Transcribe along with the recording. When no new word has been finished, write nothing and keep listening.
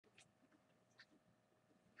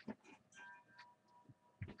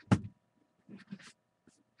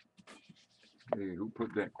Hey, who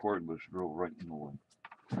put that cordless drill right in the way?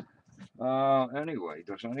 Anyway,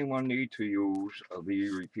 does anyone need to use the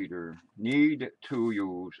repeater? Need to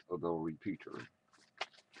use the repeater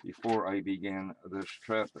before I begin this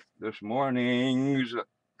morning's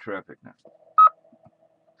traffic net.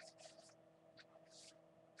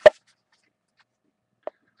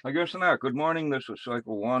 I guess not. Good morning. This is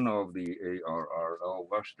cycle 1 of the ARRL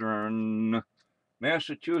Western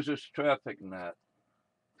Massachusetts Traffic Net.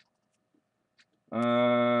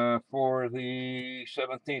 For the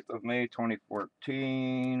 17th of May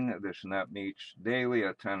 2014, this net meets daily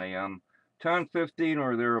at 10 a.m., 10:15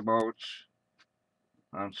 or thereabouts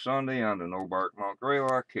on Sunday on the No Bark Mount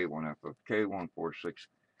Greylock K1FFK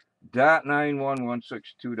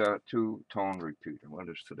 146.91162.2 tone repeater. What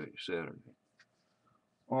is today? Saturday.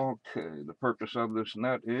 Okay, the purpose of this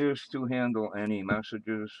net is to handle any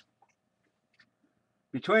messages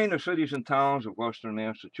between the cities and towns of Western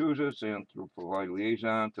Massachusetts and to provide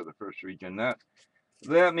liaison to the First Region net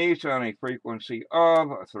that meets on a frequency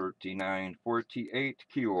of 3948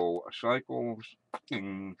 kilocycles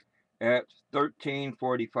at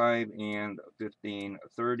 13:45 and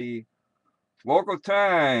 15:30 local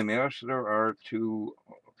time. Yes, there are two,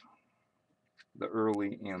 the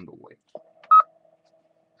early and the late.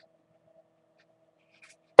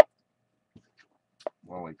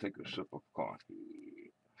 While I take a sip of coffee.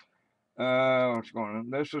 What's going on?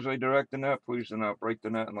 This is a direct net. Please do not break the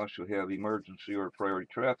net unless you have emergency or priority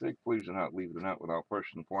traffic. Please do not leave the net without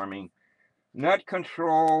first informing net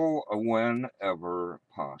control whenever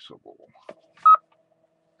possible.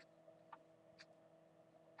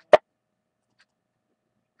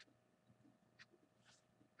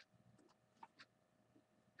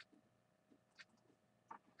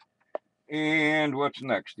 And what's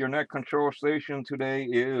next? Your net control station today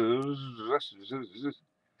is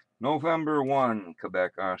November 1,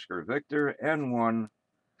 Quebec Oscar Victor, N1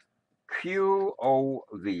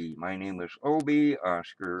 QOV. My name is OB,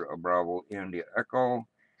 Oscar Bravo India Echo,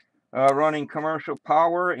 running commercial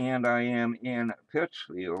power, and I am in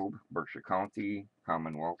Pittsfield, Berkshire County,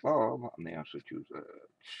 Commonwealth of Massachusetts.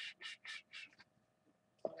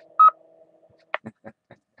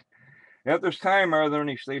 At this time, are there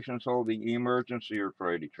any stations holding emergency or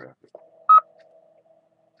priority traffic?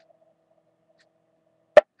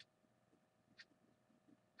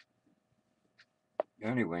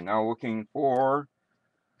 Anyway, now looking for,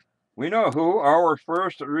 we know who, our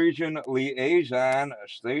First Region liaison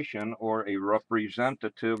station or a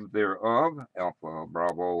representative thereof, Alpha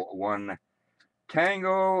Bravo 1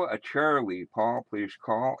 Tango Charlie. Paul, please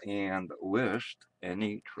call and list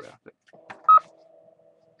any traffic.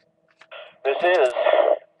 This is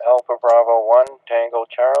Alpha Bravo 1 Tango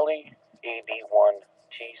Charlie,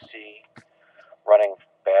 AB1TC, running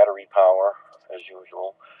battery power as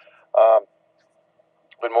usual.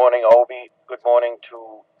 Good morning, Obi. Good morning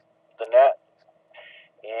to the net.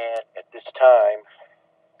 And at this time,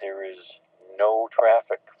 there is no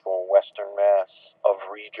traffic for Western Mass of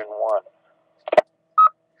Region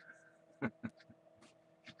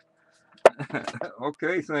 1.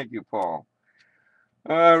 Okay, thank you, Paul.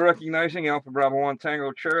 Recognizing Alpha Bravo 1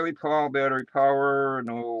 Tango Charlie, Paul, battery power,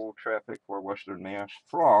 no traffic for Western Mass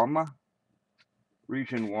from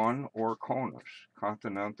Region 1 or CONUS,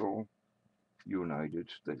 Continental United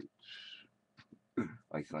States.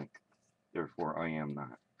 I think. Therefore, I am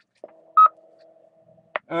not.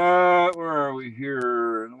 Where are we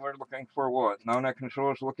here? We're looking for what? Now net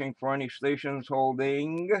control is looking for any stations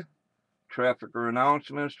holding traffic or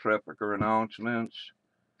announcements. For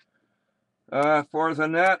the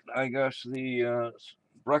net, I guess the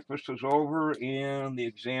breakfast is over and the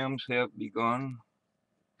exams have begun.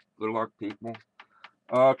 Good luck, people.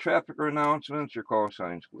 Traffic or announcements, your call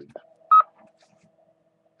signs, please.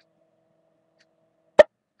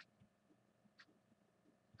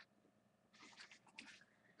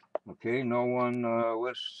 Okay, no one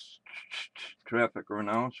lists traffic or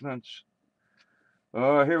announcements.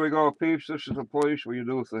 Here we go, peeps. This is a place where you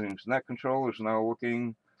do things. Net control is now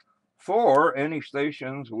looking for any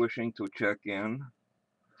stations wishing to check in.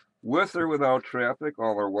 With or without traffic,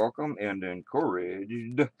 all are welcome and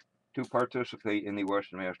encouraged to participate in the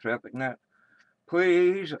Western Mass Traffic Net.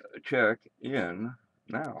 Please check in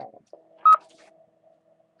now.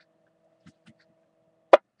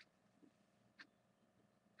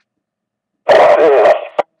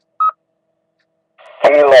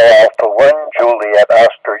 Kilo Alpha 1 Juliet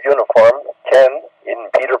Oscar Uniform 10 in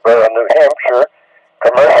Peterborough, New Hampshire.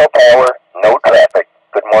 Commercial power, no traffic.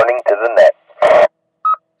 Good morning to the net.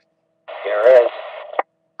 Here is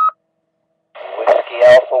Whiskey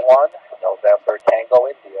Alpha 1, November Tango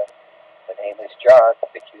India. The name is John.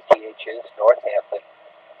 The QTH is Northampton.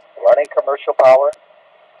 Running commercial power,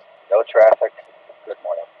 no traffic. Good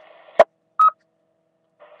morning.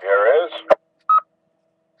 Here is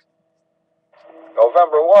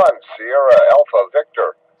November 1, Sierra Alpha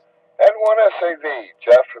Victor, N1 SAV,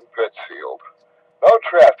 Jeff in Pittsfield. No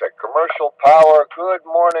traffic, commercial power, good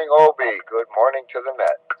morning, OB, good morning to the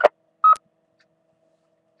net.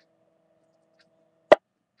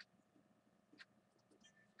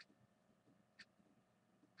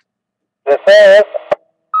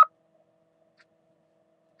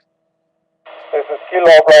 This is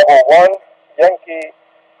Kilo Bravo 1, Yankee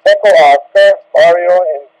Echo Oscar, Mario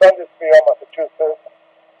in Sandusville, Massachusetts.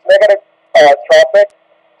 Negative traffic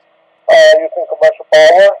using commercial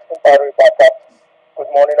power and battery backup. Good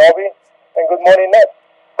morning, Obi, and good morning, Ned.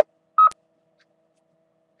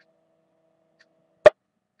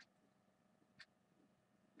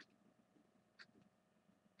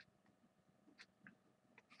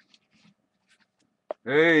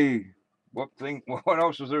 Hey, what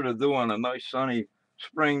else is there to do on a nice sunny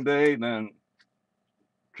spring day than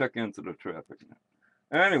check into the traffic?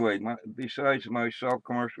 Anyway, besides myself,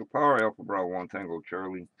 commercial power, Alpha Bravo 1 Tango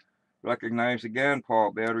Charlie. Recognize again,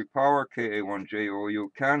 Paul Battery Power, KA1JOU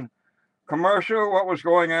Ken. Commercial, what was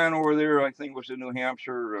going on over there? I think it was in New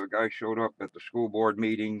Hampshire. A guy showed up at the school board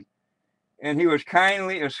meeting, and he was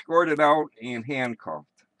kindly escorted out and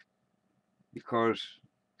handcuffed because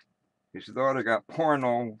his daughter got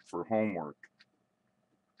porno for homework.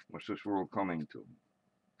 What's this world coming to?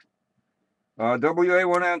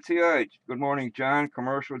 WA1NTI, good morning, John.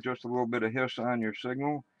 Commercial, just a little bit of hiss on your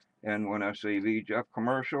signal. N1 SAV, Jeff,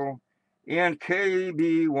 commercial. And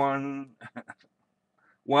KB1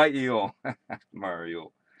 YEO,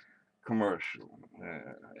 Mario, commercial.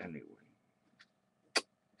 Anyway.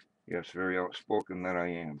 Yes, very outspoken that I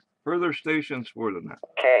am. Further stations for the night.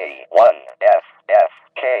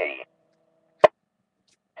 K1FFK.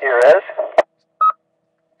 Here is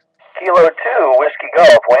Kilo 2, Whiskey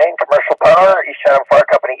Golf, Wayne, commercial power, East China Fire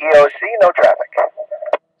Company, EOC, no traffic.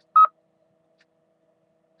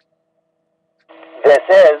 This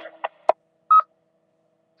is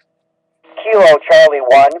Kilo Charlie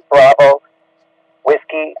 1, Bravo,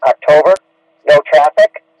 Whiskey, October, no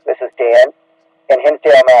traffic. This is Dan in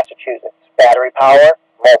Hinsdale, Massachusetts. Battery power,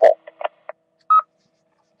 mobile.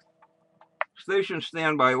 Station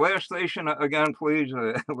standby. Last station again, please.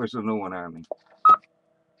 It was a new one on me.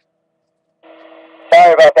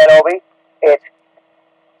 Sorry about that, Obi. It's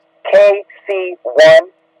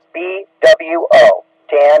KC1BWO,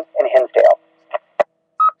 Dan in Hinsdale.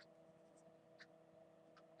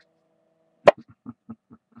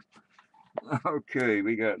 Okay,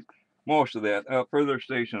 we got most of that. Further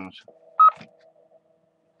stations.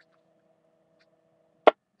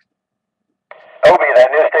 Obi,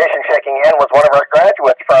 that new station checking in was one of our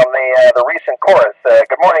graduates from the recent course.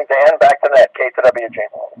 Good morning, Dan. Back to net, K2WG.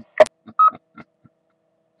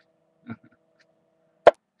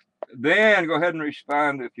 Dan, go ahead and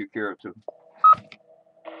respond if you care to.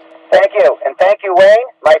 Thank you. And thank you, Wayne.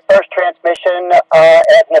 My first transmission as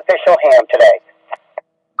an official ham today.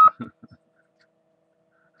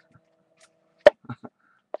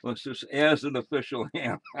 Let's just as an official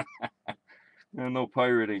ham. No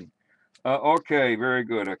pirating. Okay, very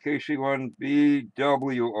good.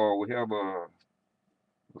 KC1BWO. We have a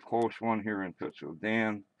close one here in Pittsfield.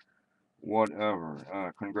 Dan, whatever.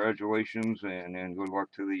 Congratulations and good luck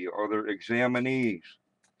to the other examinees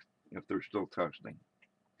if they're still testing.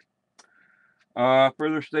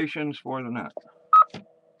 Further stations for the night.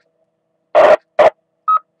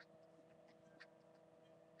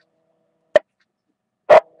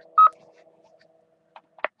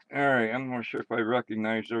 All right, I'm not sure if I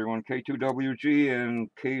recognize everyone. K2WG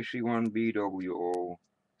and KC1BWO,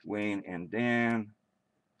 Wayne and Dan,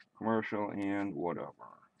 commercial and whatever.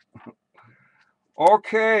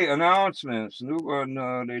 Okay, announcements. New one,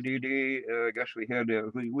 I guess we had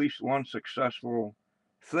at least one successful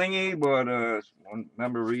thingy, but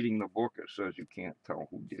remember reading the book, it says you can't tell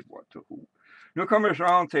who did what to who. Newcomers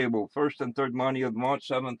Roundtable, first and third Monday of the month,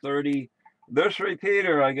 7:30. This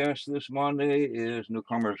repeater, I guess, this Monday is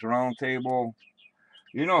Newcomers Roundtable.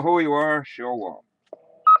 You know who you are, show up.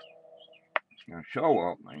 Now, show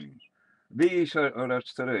up, I mean.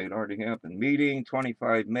 That's today, it already happened. Meeting,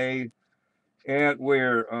 25 May. At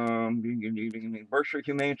where Berkshire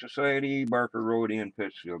Humane Society, Barker Road in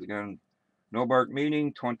Pittsfield. Again, no bark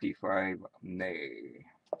meeting, 25 May.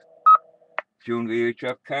 June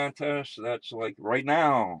VHF contest, that's like right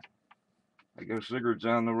now. I guess Ziggurat's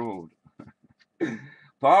on the road.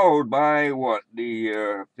 Followed by what?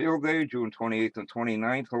 The field day, June 28th and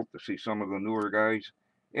 29th. Hope to see some of the newer guys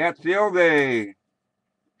at field day.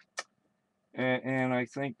 And I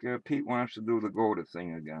think Pete wants to do the GOTA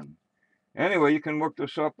thing again. Anyway, you can look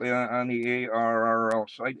this up on the ARRL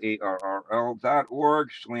site,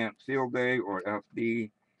 arrl.org/field day or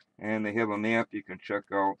FD, and they have a map. You can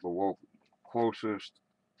check out the closest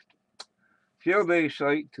field day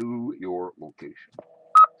site to your location.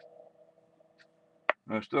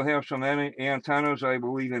 I still have some antennas, I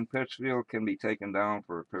believe, in Pittsfield can be taken down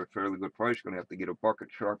for a fairly good price. Going to have to get a bucket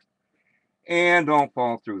truck. And don't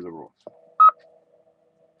fall through the roof.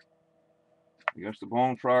 I guess the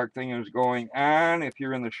bone frog thing is going on. If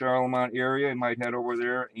you're in the Charlemont area, you might head over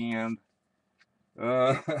there and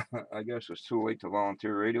I guess it's too late to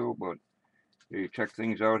volunteer radio, but you check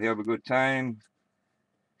things out, have a good time,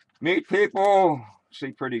 meet people,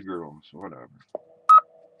 see pretty girls, whatever.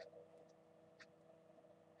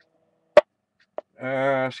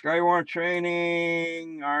 Skywarn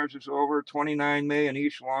training, ours is over 29 May in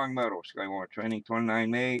East Longmeadow. Skywarn training 29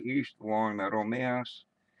 May, East Longmeadow, Mass.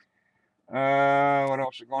 What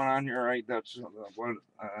else is going on here? Right, that's what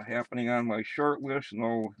happening on my short list.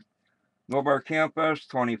 No Bar Campus,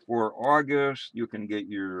 24 August. You can get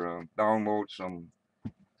your download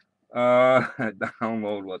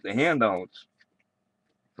the handouts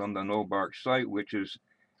from the NOBARC site, which is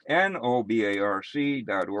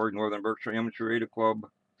nobarc.org, Northern Berkshire Amateur Radio Club.org.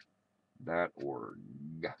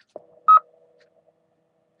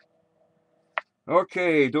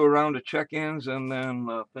 Okay, do a round of check-ins and then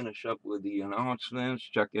finish up with the announcements.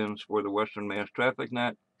 Check-ins for the Western Mass Traffic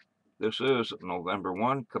Net. This is November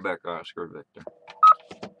 1, Quebec Oscar Victor.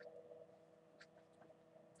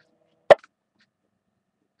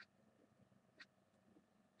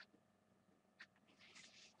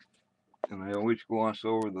 And I always gloss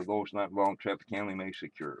over those not involved in traffic handling may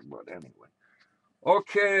secure, but anyway.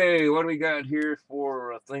 Okay, what do we got here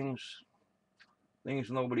for things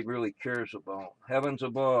nobody really cares about? Heavens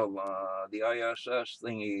above, the ISS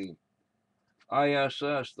thingy.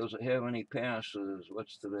 ISS doesn't have any passes.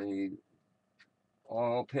 What's today?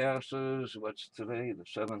 All passes. What's today? The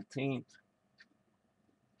 17th.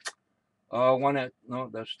 No,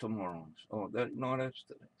 that's tomorrow. Oh, that's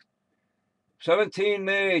today. 17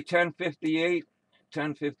 May, 1058.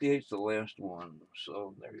 1058 is the last one.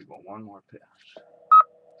 So there you go. One more pass.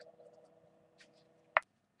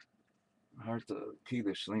 Hard to key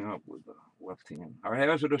this thing up with the left hand. Our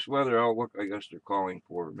hazardous weather outlook, I guess they're calling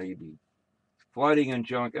for maybe flooding and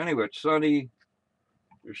junk. Anyway, it's sunny.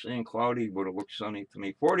 You're seeing cloudy, but it looks sunny to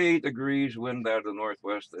me. 48 degrees, wind out of the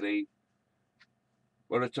northwest at 8.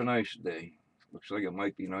 But it's a nice day. Looks like it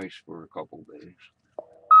might be nice for a couple days.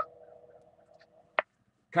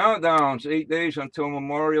 Countdowns, 8 days until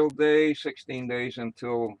Memorial Day, 16 days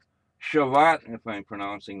until Shavat, if I'm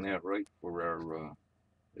pronouncing that right, for our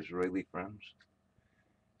Israeli friends.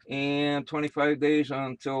 And 25 days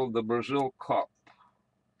until the Brazil Cup.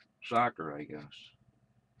 Soccer, I guess.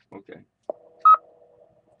 Okay.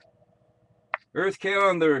 Earth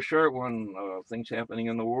calendar, short one. Things happening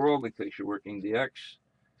in the world in case you're working DX.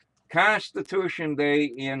 Constitution Day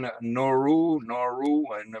in Nauru.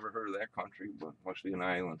 I've never heard of that country, but must be an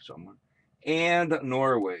island somewhere. And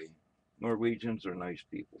Norway. Norwegians are nice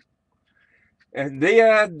people. And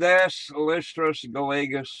Dia des Letras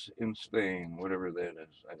Galegas in Spain, whatever that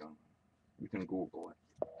is. I don't know. You can Google it.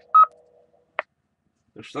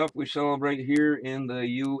 The stuff we celebrate here in the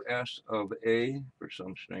U.S. of A. for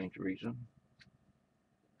some strange reason.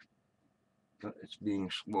 It's being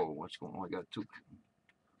slow. What's going on? I got two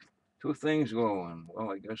things going.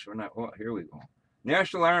 Well, I guess we're not. Oh, here we go.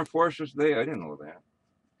 National Armed Forces Day. I didn't know that.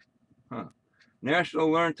 Huh.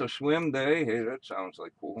 National Learn to Swim Day. Hey, that sounds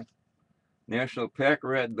like cool. National Pack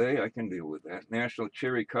Rat Day. I can deal with that. National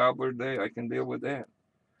Cherry Cobbler Day. I can deal with that.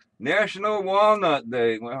 National Walnut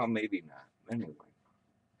Day. Well, maybe not. Anyway.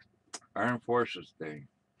 Armed Forces Day.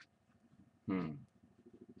 I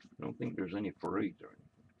don't think there's any parades or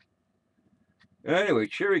anything. Anyway,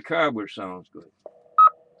 Cherry Cobbler sounds good.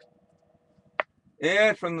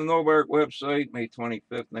 And from the NOBARC website, May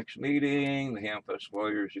 25th, next meeting. The Hamfest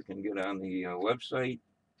Lawyers you can get on the website.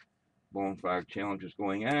 Bone Frog Challenge is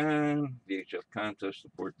going on. VHF contest the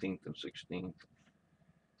 14th and 16th.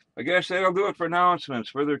 I guess that'll do it for announcements.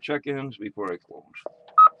 Further check-ins before I close.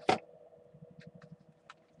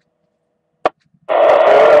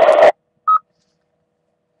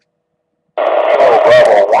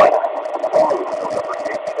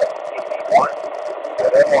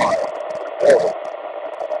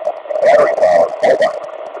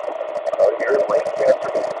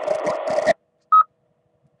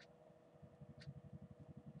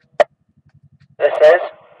 This is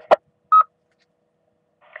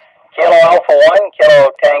Kilo Alpha Alpha 1,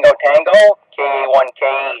 Kilo Tango Tango,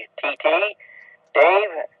 KA1KTT, Dave,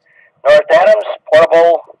 North Adams,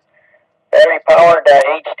 portable battery powered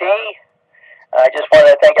HT. I just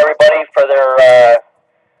wanted to thank everybody for their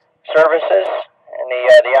services in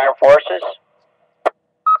the armed forces.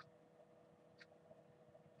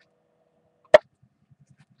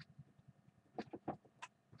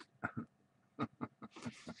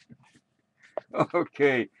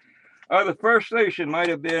 Okay. The first station might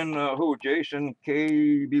have been who? Jason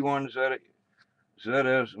KB1Z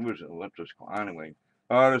ZS. What was it? Let's just call anyway.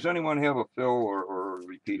 Does anyone have a fill or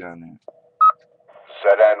repeat on that?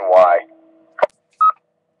 ZNY.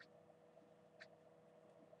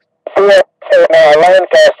 In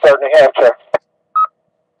Lancaster, New Hampshire.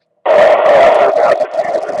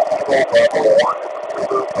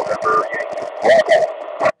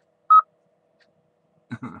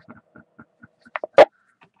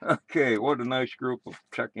 Okay, what a nice group of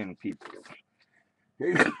check-in people.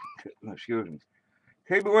 Excuse me.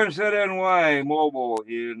 KB1ZNY mobile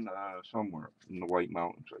in somewhere in the White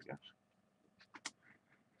Mountains, I guess.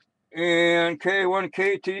 And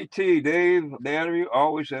K1KTT, Dave, battery,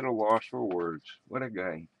 always at a loss for words. What a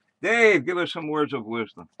guy. Dave, give us some words of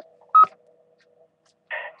wisdom.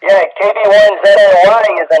 Yeah,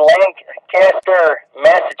 KB1ZNY is in Lancaster,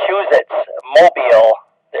 Massachusetts, Mobile,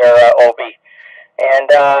 their OB. And,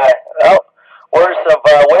 well, words of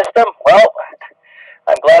wisdom. Well,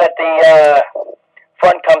 I'm glad that the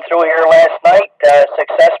front come through here last night,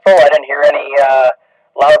 successful. I didn't hear any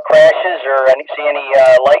loud crashes or see any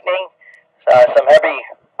lightning. Some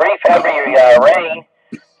brief heavy rain,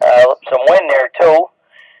 some wind there too.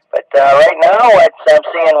 But right now, I'm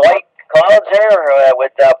seeing white clouds there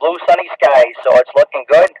with blue sunny skies, so it's looking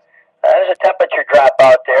good. There's a temperature drop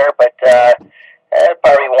out there, but it'll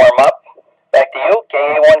probably warm up. Back to you,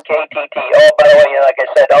 KA1KTT. Oh, by the way, like I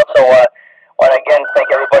said, also want to again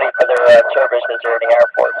thank everybody for their services there in the Air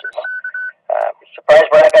Forces. Surprised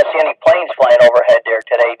we're not going to see any planes flying overhead there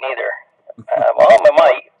today, neither. Well, we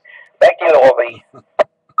might. Back to you, Obi.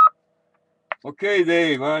 Okay,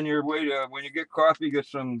 Dave, on your way to, when you get coffee, get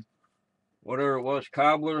some, whatever it was,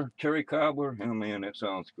 cobbler, cherry cobbler. Oh, man, that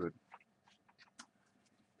sounds good.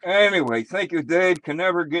 Anyway, thank you, Dave. Can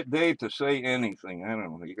never get Dave to say anything. I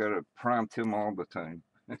don't know. You got to prompt him all the time.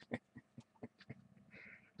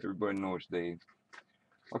 Everybody knows Dave.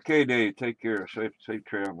 Okay, Dave, take care. Safe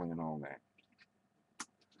traveling and all that.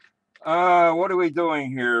 What are we doing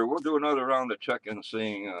here? We'll do another round of check-in,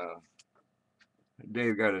 seeing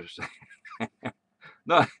Dave got his...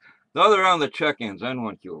 no, another round of check-ins.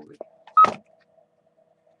 N1QB.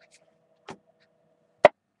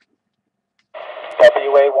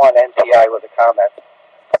 WA1 NTI with a comment.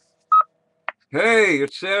 Hey,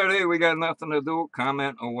 it's Saturday. We got nothing to do.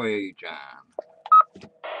 Comment away, John.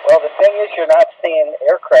 Well, the thing is, you're not seeing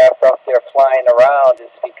aircraft up there flying around.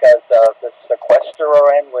 Is because of the sequester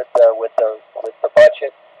we're in with the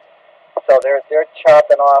budget. So they're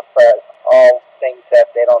chopping off all things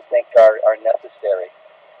that they don't think are necessary.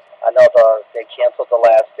 I know they canceled the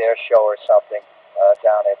last air show or something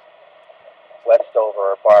down at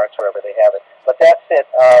Westover or Barnes, wherever they have it. But that's it.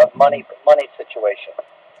 Money situation.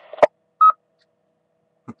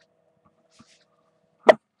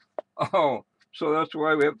 Oh, so that's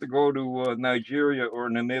why we have to go to Nigeria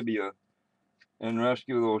or Namibia and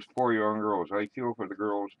rescue those poor young girls. I feel for the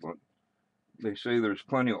girls, but they say there's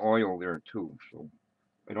plenty of oil there too, so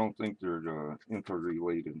I don't think they're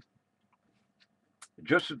interrelated.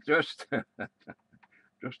 Just a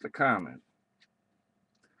comment.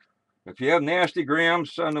 If you have nasty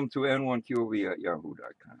grams, send them to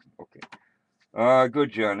n1qv@yahoo.com. Okay.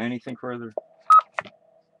 Good, John. Anything further?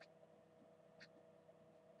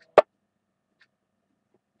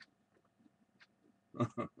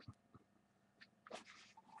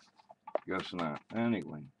 Guess not.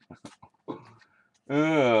 Anyway.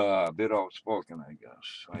 A bit outspoken, I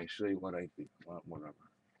guess. I say what I think. Whatever.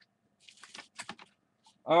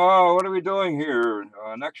 Oh, what are we doing here?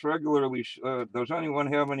 Next regularly, does anyone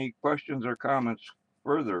have any questions or comments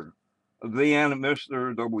further? The and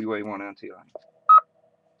Mr. WA1NTI.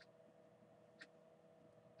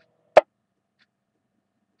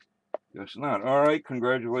 Guess not. All right.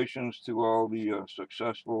 Congratulations to all the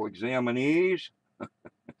successful examinees.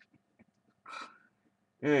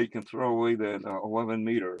 Yeah, you can throw away that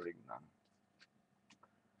 11-meter ring now.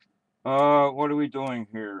 What are we doing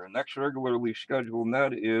here? Next regularly scheduled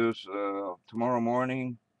net is tomorrow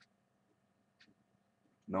morning.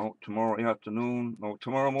 No, tomorrow afternoon. No,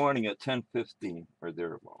 tomorrow morning at 10:15 or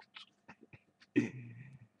thereabouts.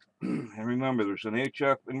 And remember, there's an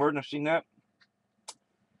HF emergency net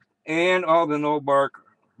and all the no bark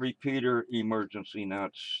repeater emergency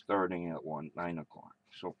not starting at 9 o'clock,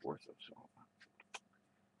 so forth and so on.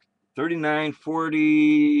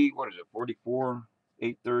 3940, what is it, 44,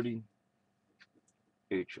 830,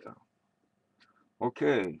 HL.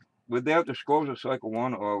 Okay, with that disclosure cycle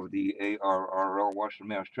 1 of the ARRL Western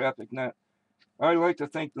Mass Traffic Net, I'd like to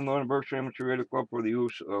thank the Northern Berkshire Amateur Radio Club for the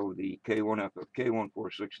use of the K1FFK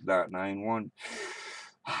 146.91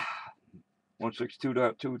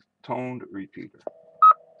 162.2 toned repeater.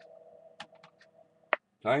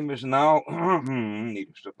 Time is now, need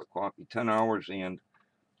a sip of coffee, 10 hours and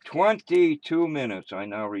 22 minutes. I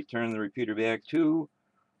now return the repeater back to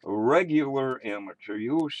regular amateur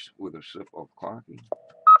use with a sip of coffee.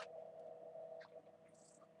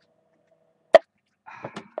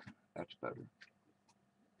 That's better.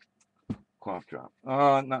 Cough drop.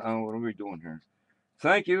 No, what are we doing here?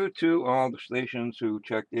 Thank you to all the stations who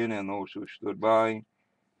checked in and those who stood by.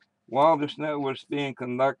 While this net was being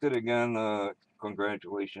conducted, again,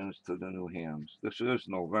 congratulations to the new hams. This is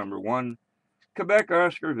November 1. Quebec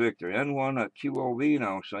Oscar Victor, N1 at QOV,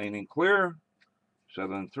 now signing clear.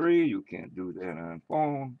 7-3, you can't do that on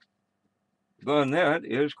phone. The net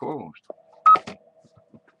is closed.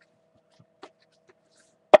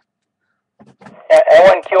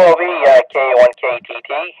 N1QOV,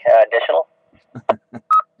 K1KTT, additional.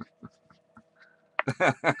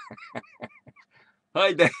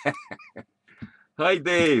 Hi, Dave. Hi,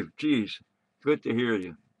 Dave. Jeez, good to hear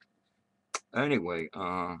you. Anyway,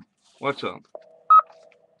 what's up?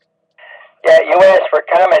 Yeah, you asked for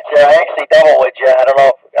comments there. I actually double with you. I don't know.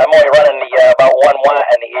 I'm only running the about 1 watt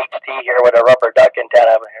and the HT here with a rubber duck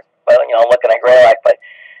antenna. But I'm looking at Greylock. But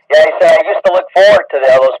yeah, he said I used to look forward to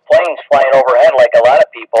those planes flying overhead, like a lot of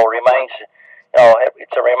people. Reminds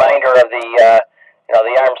it's a reminder of the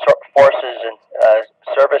the armed forces and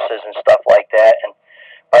services and stuff like that. And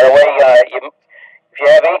by the way, if you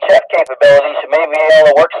have HF capabilities, you may be able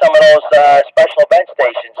to work some of those special event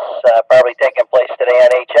stations probably taking place today on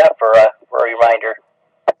HF for a reminder.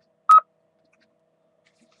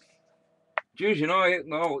 Geez,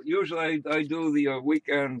 usually I do the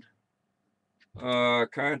weekend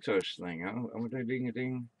contest thing.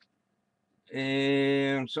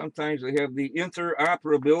 And sometimes they have the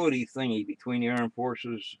interoperability thingy between the armed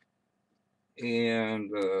forces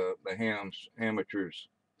and the amateurs.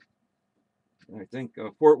 I think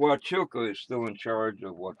Fort Huachuca is still in charge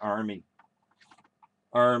of what Army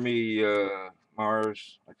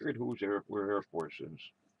Mars. I forget where Air Force is.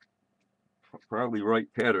 Probably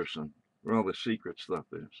Wright-Patterson, where all the secret stuff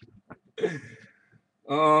is.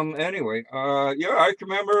 Anyway, yeah, I can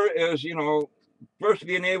remember as first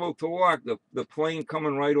being able to walk the plane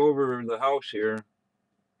coming right over the house here,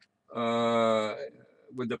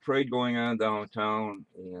 with the parade going on downtown,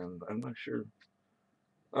 and I'm not sure.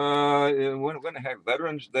 We're going to have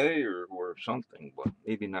Veterans Day or something, but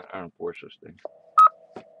maybe not Armed Forces Day.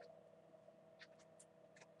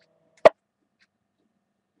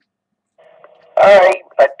 All right,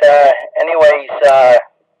 but anyways,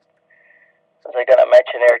 was I going to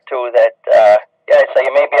mention there too that so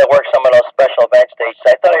you may be able to work some of those special event stages.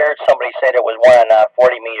 I thought I heard somebody say there was one on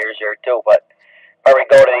 40 meters there too, but probably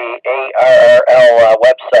go to the ARRL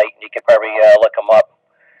website and you could probably look them up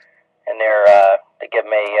in there to give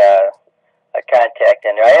me a contact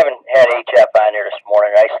in there. I haven't had HF on there this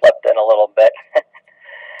morning. I slept in a little bit,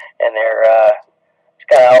 and there it's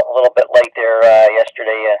got out a little bit late there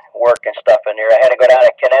yesterday, work and stuff in there. I had to go down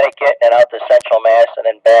to Connecticut and then out to Central Mass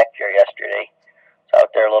and then back here yesterday. So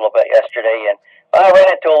out there a little bit yesterday, and I ran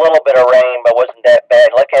into a little bit of rain, but wasn't that bad.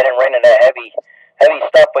 Look at it raining that heavy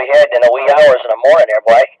stuff we had in the wee hours in the morning there,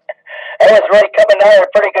 boy. It was really coming down at a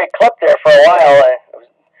pretty good clip there for a while, and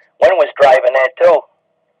wind was driving that too.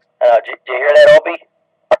 Did you hear that, Opie?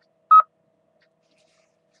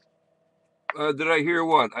 Did I hear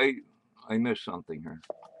what? I missed something here.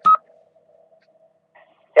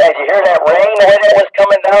 Yeah, did you hear that rain, the way that was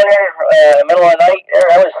coming down there in the middle of the night there?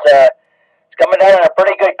 That was it's coming down at a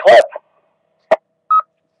pretty good clip.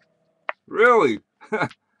 Really?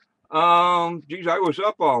 Geez, I was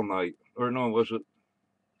up all night. Or no, was it?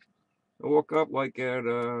 I woke up like at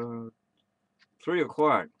 3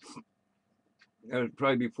 o'clock.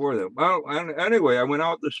 Probably before that. Well, anyway, I went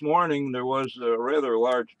out this morning. There was a rather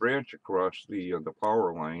large branch across the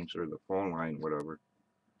power lines or the phone line, whatever.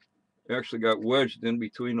 It actually got wedged in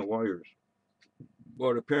between the wires.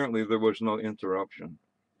 But apparently there was no interruption.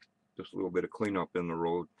 Just a little bit of cleanup in the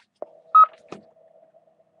road.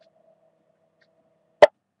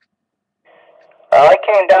 I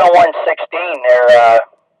came down 116 there,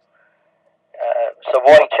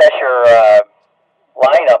 Savoy Cheshire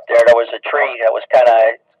line up there. There was a tree that was kind of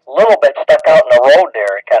little bit stuck out in the road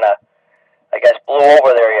there. It kind of, I guess, blew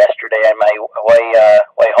over there yesterday on my way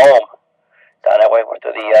home. Down that way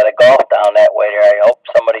through the golf down that way there. I hope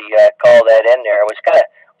somebody called that in there. It was kind of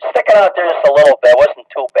sticking out there just a little bit. It wasn't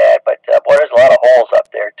too bad, but boy, there's a lot of holes up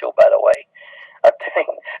there too. By the way, I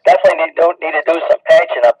think definitely need to do some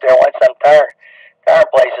patching up there once some tire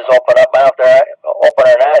places open up. I don't know if they're open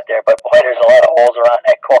or not there, but boy, there's a lot of holes around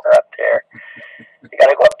that corner up there. You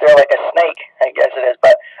got to go up there like a snake, I guess it is.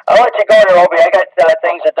 But I'll let you go there, Obi. I got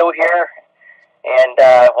things to do here, and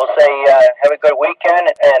we'll say have a good weekend.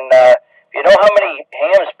 And if you know how many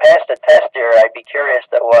hams passed the test here, I'd be curious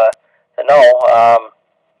to know.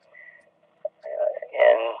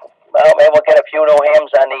 And well, maybe we'll get a few new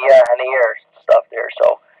hams on the air stuff there.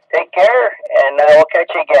 So take care, and we'll catch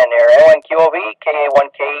you again there. L1QOV,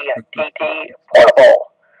 KA1KTT, Portable.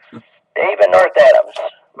 Dave in North Adams,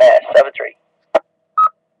 Mass. 73.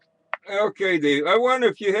 Okay, Dave. I wonder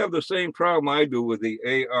if you have the same problem I do with the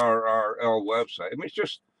ARRL website. I mean, it's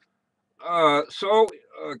just so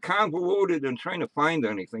convoluted and trying to find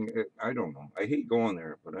anything. I don't know. I hate going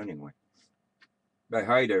there, but anyway, I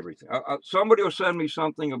hide everything. Somebody will send me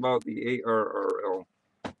something about the ARRL,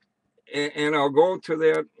 and I'll go to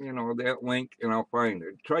that, that link, and I'll find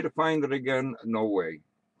it. Try to find it again, no way.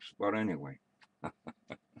 But anyway,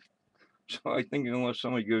 so I think unless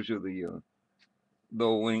somebody gives you the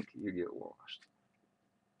link, you get lost.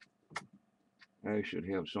 I should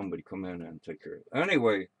have somebody come in and take care of it.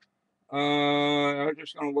 Anyway, I'm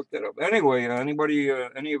just going to look that up. Anyway, anybody,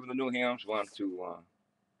 any of the new hams want to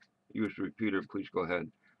use the repeater, please go ahead.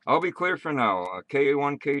 I'll be clear for now.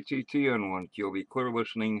 KA1KTT on 1. You'll be clear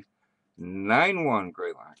listening. 9-1,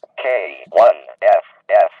 Gray Line.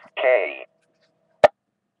 K1FFK.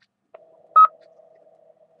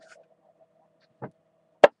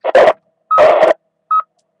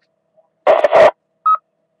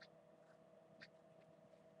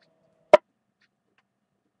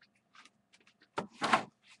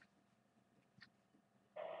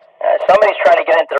 Somebody's trying to get into the